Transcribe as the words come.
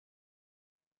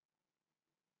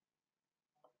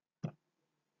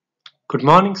Good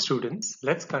morning, students.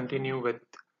 Let's continue with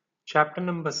chapter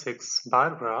number 6,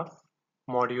 bar graph,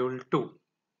 module 2.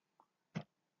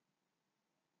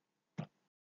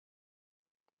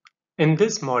 In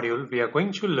this module, we are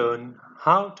going to learn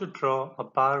how to draw a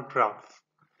bar graph.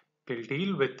 We'll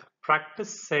deal with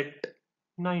practice set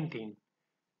 19.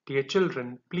 Dear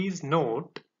children, please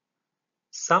note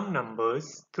some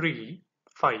numbers 3,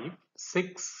 5,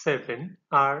 6, 7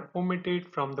 are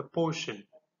omitted from the portion.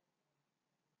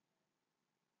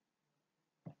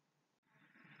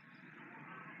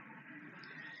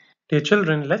 Dear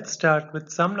children, let's start with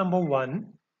sum number 1.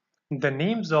 The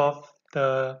names of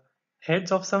the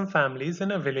heads of some families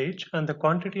in a village and the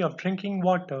quantity of drinking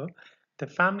water the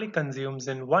family consumes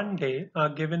in one day are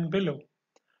given below.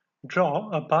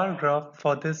 Draw a bar graph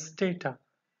for this data.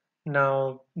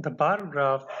 Now, the bar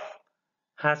graph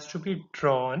has to be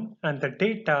drawn and the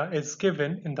data is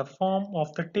given in the form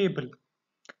of the table.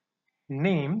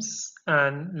 Names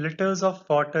and liters of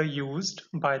water used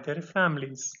by their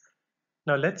families.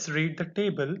 Now let's read the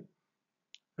table.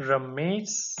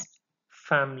 Ramesh's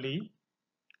family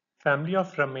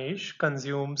of Ramesh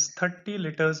consumes 30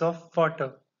 liters of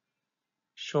water.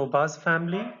 Shobha's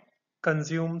family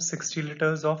consumes 60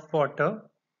 liters of water.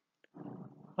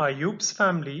 Ayub's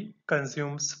family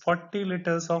consumes 40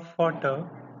 liters of water.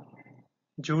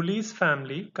 Julie's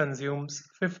family consumes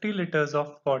 50 liters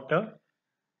of water.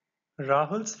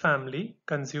 Rahul's family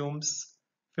consumes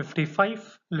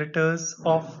 55 liters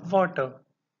of water.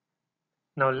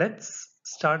 Now let's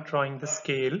start drawing the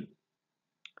scale.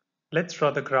 Let's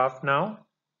draw the graph now.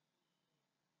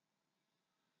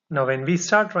 Now when we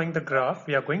start drawing the graph,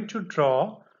 we are going to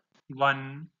draw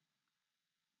one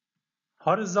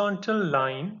horizontal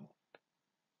line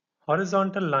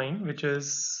which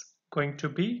is going to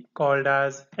be called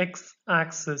as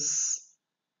x-axis.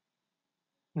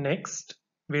 Next,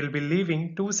 we'll be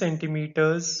leaving 2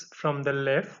 centimeters from the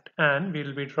left and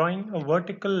we'll be drawing a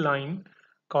vertical line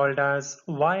called as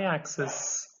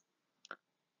y-axis.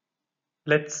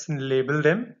 Let's label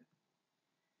them.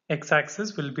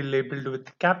 X-axis will be labeled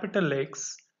with capital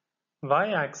X.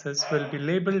 Y-axis will be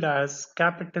labeled as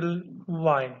capital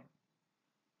Y.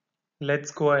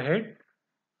 Let's go ahead.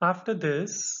 After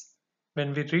this,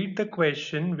 when we read the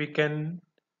question, we can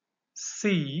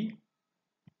see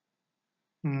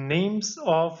names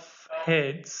of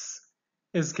heads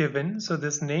is given. So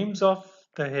this names of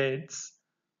the heads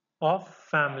of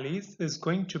families is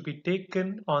going to be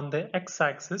taken on the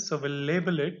x-axis. So we'll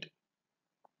label it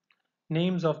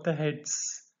names of the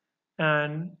heads.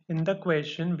 And in the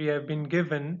question, we have been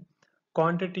given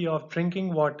quantity of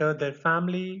drinking water their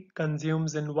family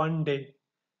consumes in one day.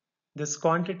 This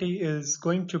quantity is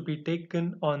going to be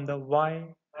taken on the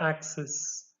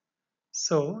y-axis.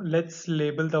 So let's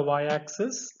label the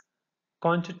y-axis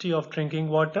quantity of drinking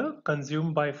water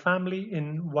consumed by family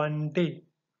in one day.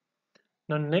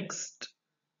 Now next,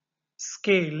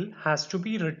 scale has to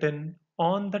be written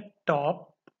on the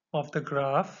top of the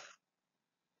graph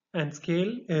and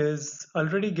scale is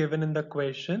already given in the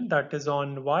question, that is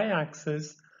on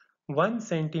y-axis 1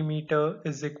 centimeter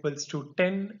is equals to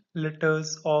 10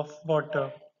 liters of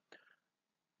water.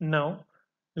 Now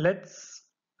let's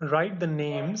write the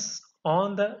names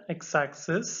on the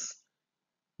x-axis.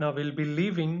 Now we'll be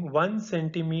leaving 1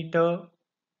 centimeter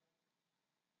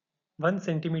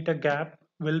gap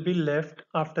will be left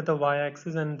after the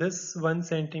y-axis, and this 1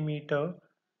 centimeter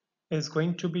is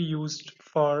going to be used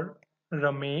for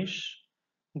Ramesh.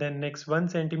 Then next 1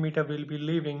 centimeter will be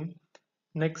leaving.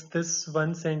 Next this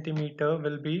 1 centimeter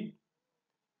will be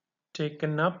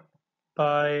taken up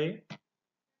by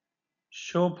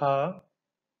Shobha.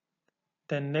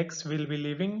 Then next we'll be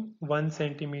leaving 1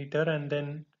 centimeter, and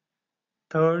then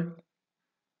third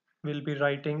we'll be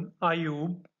writing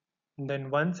Ayub. Then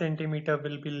 1 centimeter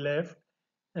will be left,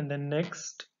 and then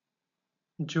next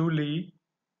Julie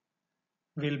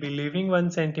will be leaving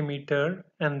 1 centimeter,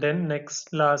 and then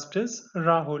next last is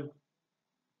Rahul.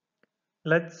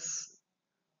 Let's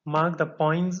mark the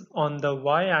points on the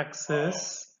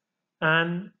y-axis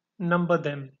and number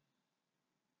them.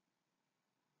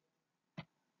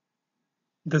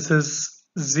 This is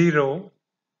 0.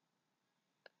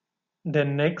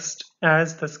 Then next,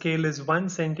 as the scale is 1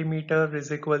 centimeter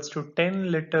is equals to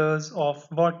 10 liters of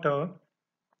water.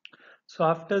 So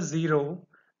after 0,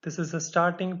 this is a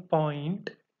starting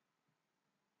point.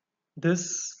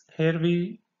 This here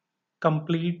we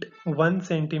complete 1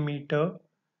 centimeter.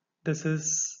 This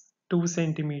is 2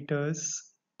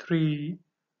 centimeters, 3,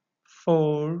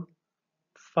 4,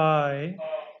 5,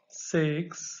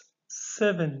 6,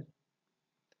 7.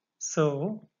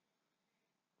 So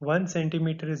 1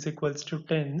 centimeter is equals to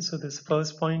 10. So this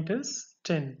first point is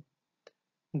 10.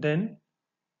 Then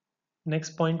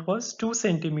next point was 2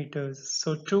 centimeters.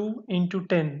 So 2 into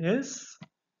 10 is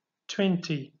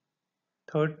 20.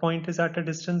 Third point is at a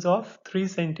distance of 3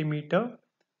 centimeter.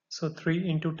 So 3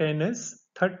 into 10 is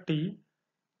 30.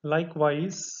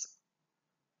 Likewise,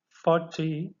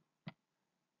 40,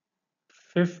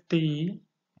 50,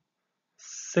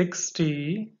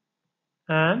 60,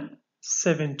 and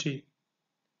 70.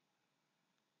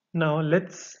 Now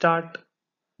let's start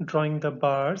drawing the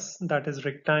bars, that is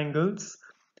rectangles.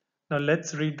 Now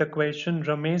let's read the question.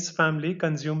 Ramesh family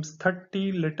consumes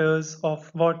 30 liters of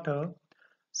water.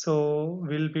 So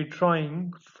we'll be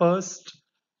drawing first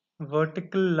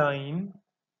vertical line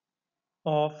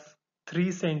of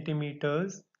 3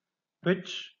 centimeters,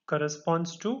 which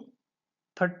corresponds to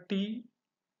 30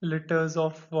 liters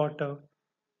of water.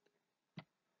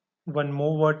 One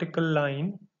more vertical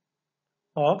line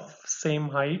of same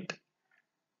height,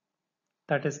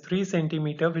 that is 3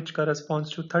 centimeter, which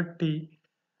corresponds to 30.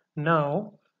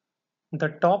 Now the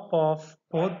top of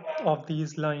both of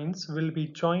these lines will be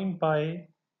joined by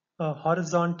a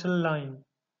horizontal line.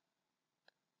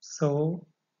 So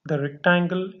the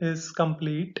rectangle is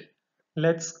complete.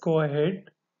 Let's go ahead.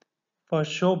 For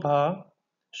Shobha,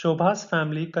 Shobha's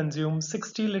family consumes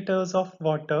 60 liters of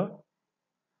water.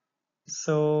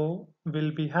 So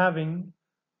we'll be having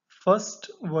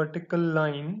first vertical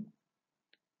line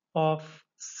of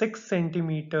 6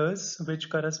 centimeters, which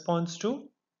corresponds to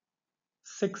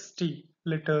 60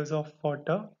 liters of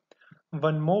water.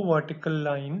 One more vertical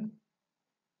line,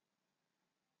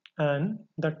 and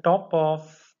the top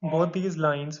of both these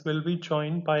lines will be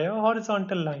joined by a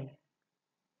horizontal line.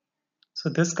 So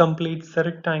this completes the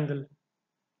rectangle.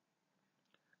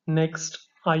 Next,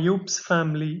 Ayub's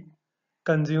family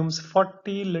consumes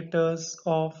 40 liters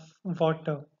of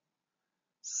water.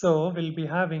 So we'll be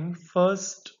having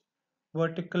first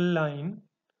vertical line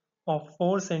of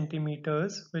 4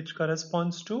 centimeters, which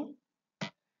corresponds to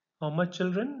how much,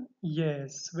 children?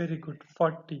 Yes, very good,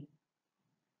 40.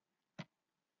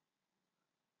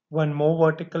 One more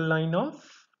vertical line of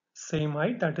same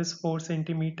height, that is 4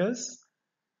 centimeters.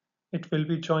 It will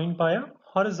be joined by a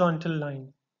horizontal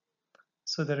line.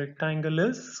 So the rectangle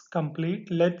is complete.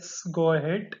 Let's go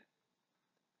ahead.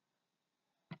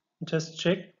 Just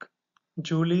check.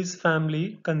 Julie's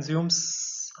family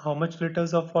consumes how much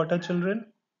liters of water, children?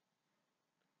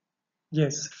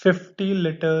 Yes, 50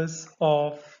 liters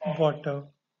of water.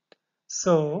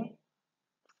 So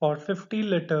for 50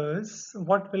 liters,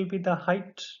 what will be the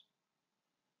height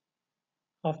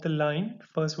of the line,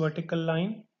 first vertical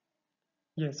line?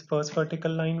 Yes, first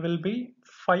vertical line will be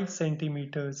 5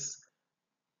 centimeters.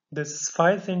 This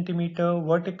 5 centimeter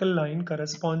vertical line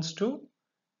corresponds to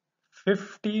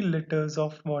 50 liters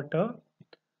of water.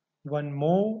 One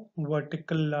more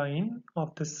vertical line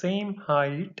of the same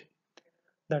height,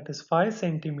 that is 5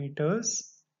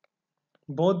 centimeters.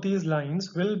 Both these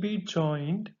lines will be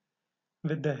joined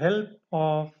with the help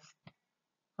of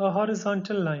a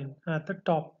horizontal line at the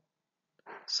top.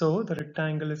 So the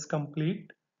rectangle is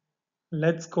complete.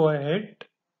 Let's go ahead.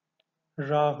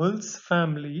 Rahul's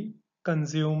family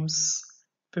consumes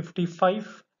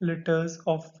 55 liters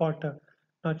of water.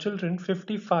 Now children,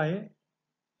 55,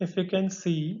 if you can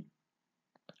see,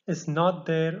 is not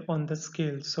there on the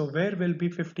scale. So where will be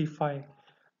 55?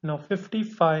 Now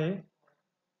 55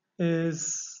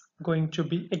 is going to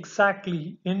be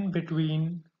exactly in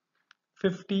between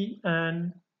 50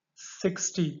 and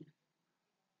 60.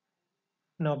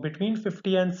 Now between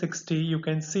 50 and 60, you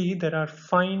can see there are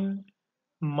fine,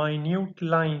 minute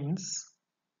lines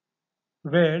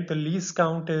where the least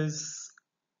count is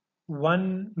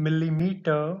 1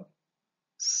 millimeter.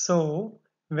 So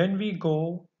when we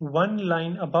go one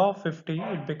line above 50,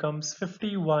 it becomes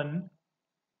 51,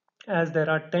 as there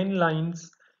are 10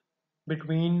 lines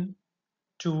between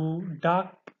two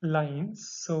dark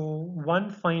lines. So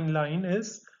one fine line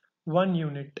is 1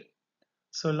 unit.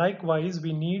 So likewise,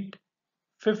 we need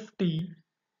 50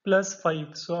 plus 5.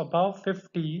 So above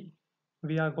 50,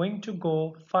 we are going to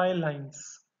go 5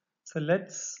 lines. So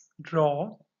let's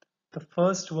draw the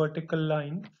first vertical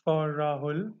line for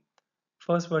Rahul.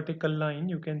 First vertical line,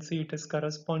 you can see it is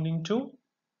corresponding to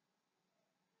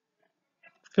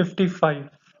 55.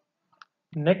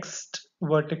 Next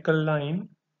vertical line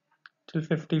till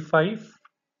 55,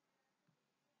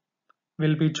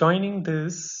 we'll be joining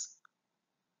this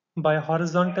by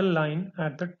horizontal line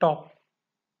at the top.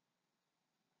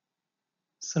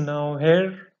 So now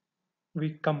here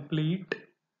we complete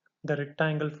the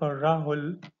rectangle for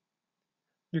Rahul.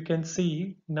 You can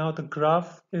see now the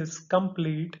graph is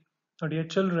complete. Now dear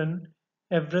children,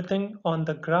 everything on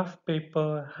the graph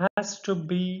paper has to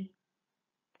be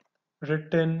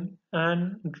written,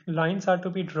 and lines are to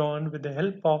be drawn with the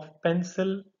help of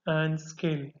pencil and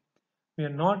scale. We are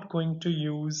not going to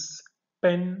use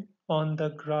pen on the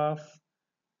graph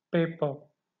paper.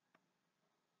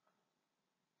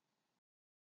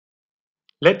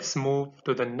 Let's move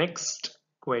to the next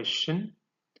question.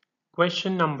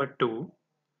 Question number 2.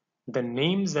 The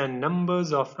names and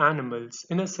numbers of animals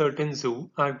in a certain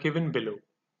zoo are given below.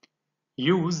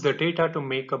 Use the data to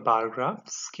make a bar graph.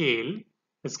 Scale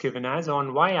is given as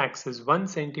on y-axis 1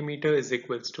 centimeter is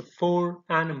equals to 4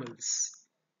 animals.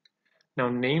 Now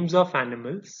names of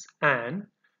animals and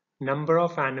number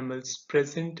of animals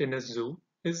present in a zoo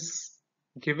is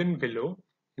given below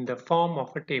in the form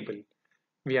of a table.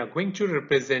 We are going to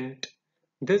represent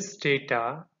this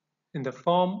data in the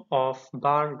form of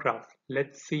bar graph.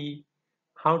 Let's see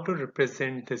how to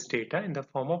represent this data in the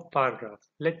form of bar graph.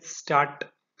 Let's start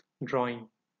drawing.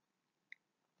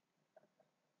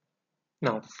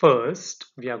 Now first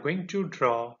we are going to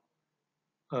draw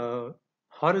a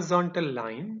horizontal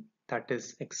line, that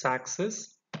is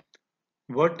x-axis,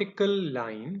 vertical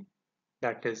line,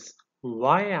 that is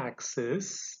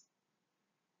y-axis.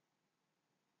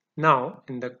 Now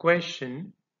in the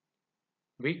question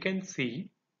we can see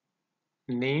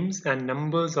names and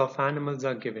numbers of animals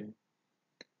are given.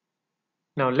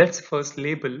 Now let's first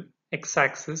label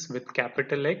x-axis with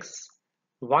capital X,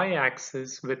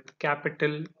 y-axis with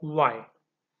capital Y.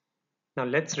 Now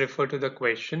let's refer to the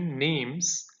question.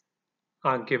 Names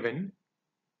are given.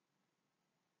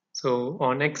 So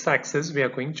on x-axis we are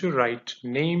going to write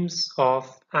names of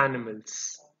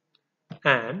animals,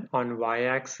 and on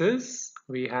y-axis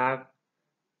we have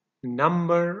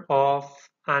number of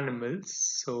animals.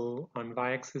 So on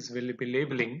y-axis we'll be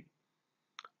labeling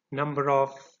number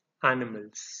of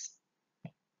animals.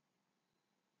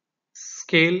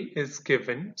 Scale is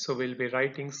given, so we'll be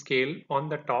writing scale on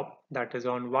the top, that is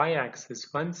on y-axis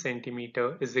 1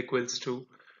 centimeter is equals to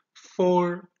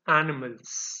 4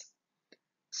 animals.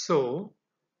 So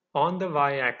on the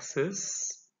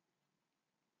y-axis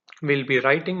we'll be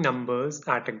writing numbers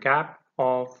at a gap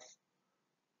of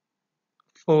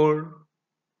 4.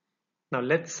 Now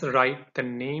let's write the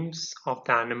names of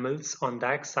the animals on the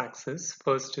x-axis.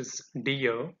 First is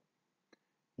deer,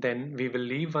 then we will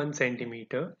leave 1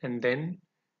 centimeter, and then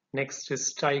next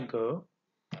is tiger.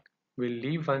 We'll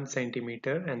leave 1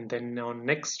 centimeter, and then on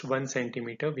next 1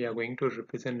 centimeter we are going to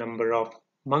represent number of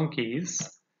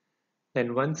monkeys.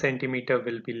 Then 1 centimeter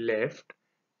will be left,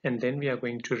 and then we are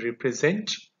going to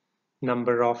represent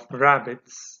number of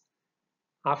rabbits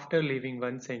after leaving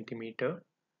 1 centimeter.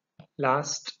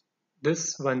 Last,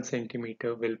 this 1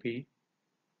 centimeter will be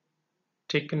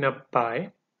taken up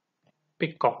by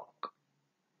peacock,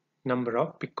 number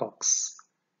of peacocks.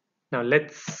 Now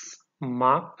let's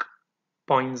mark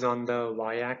points on the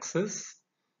y-axis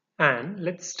and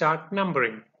let's start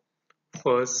numbering.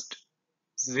 First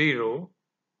 0,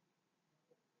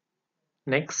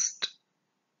 next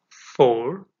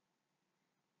 4,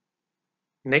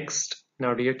 next.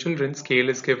 Now dear children, scale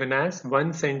is given as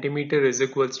 1 centimeter is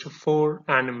equals to 4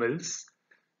 animals.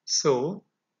 So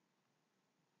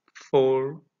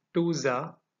 4 2s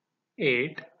are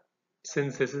 8.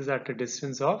 Since this is at a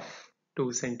distance of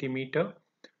 2 centimeter,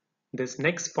 this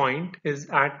next point is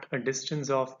at a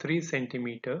distance of 3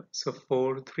 centimeter. So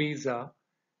 4 3s are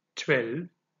 12.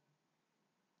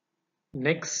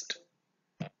 Next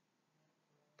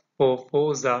 4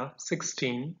 4s are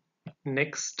 16.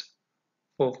 Next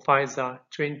 4 5s are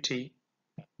 20.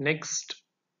 Next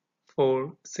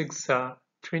 4 6s are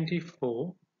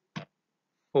 24.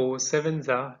 4 7s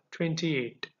are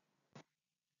 28.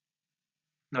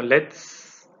 Now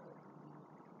let's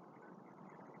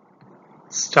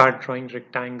start drawing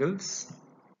rectangles.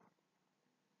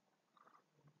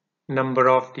 Number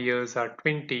of deers are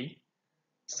 20.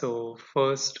 So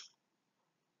first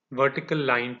vertical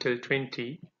line till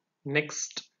 20,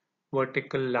 next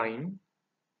vertical line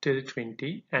till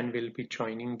 20, and we'll be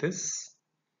joining this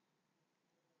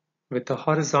with a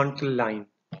horizontal line.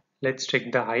 Let's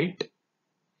check the height.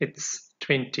 It's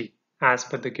 20 as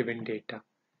per the given data.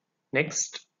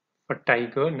 Next, for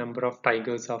tiger, number of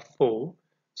tigers are 4.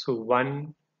 So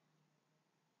one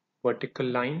vertical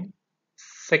line,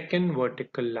 second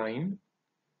vertical line.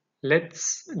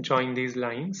 Let's join these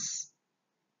lines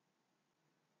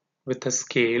with a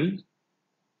scale,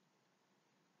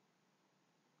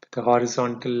 the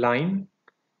horizontal line.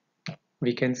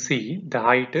 We can see the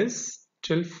height is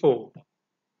till 4.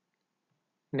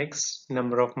 Next,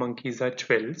 number of monkeys are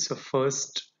 12. So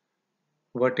first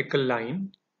vertical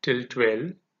line till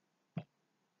 12,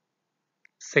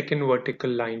 second vertical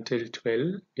line till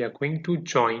 12. We are going to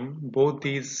join both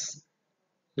these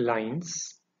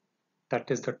lines that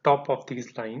is the top of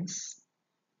these lines,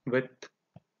 with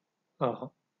uh,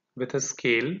 with a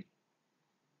scale.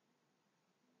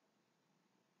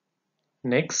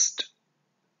 Next,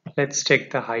 let's check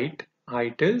the height.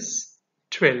 Height is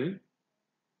 12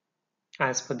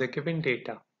 as per the given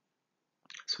data.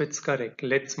 So it's correct.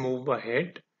 Let's move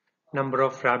ahead. Number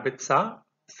of rabbits are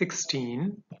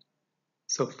 16.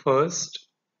 So first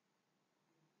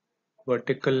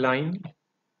vertical line,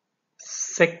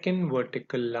 second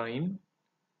vertical line.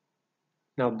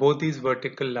 Now both these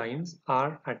vertical lines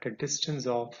are at a distance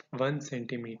of 1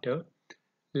 centimeter.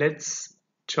 Let's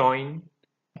join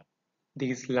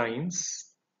these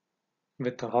lines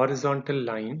with a horizontal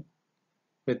line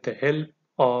with the help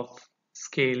of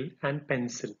scale and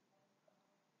pencil.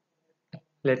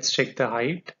 Let's check the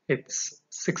height. It's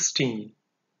 16.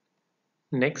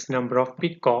 Next, number of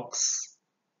peacocks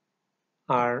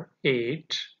are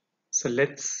 8. So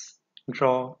let's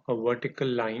draw a vertical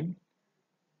line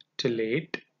till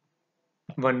 8.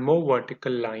 One more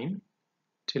vertical line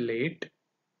till 8.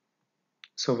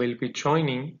 So we'll be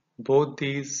joining both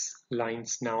these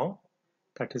lines now.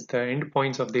 That is the end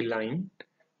points of the line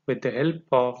with the help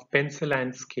of pencil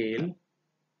and scale,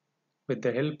 with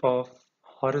the help of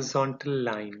horizontal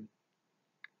line.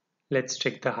 Let's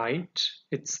check the height.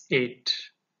 It's 8.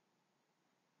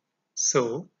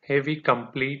 So here we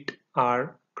complete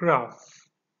our graph.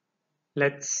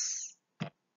 Let's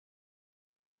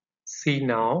see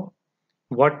now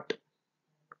what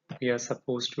we are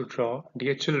supposed to draw.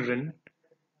 Dear children,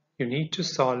 you need to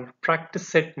solve practice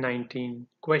set 19,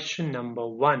 question number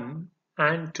 1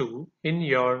 and 2 in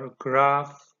your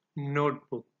graph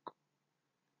notebook.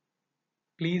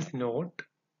 Please note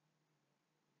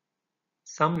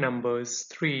some numbers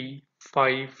 3,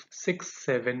 5, 6,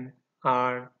 7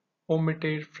 are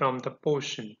omitted from the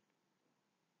portion.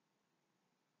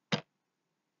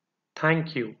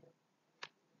 Thank you.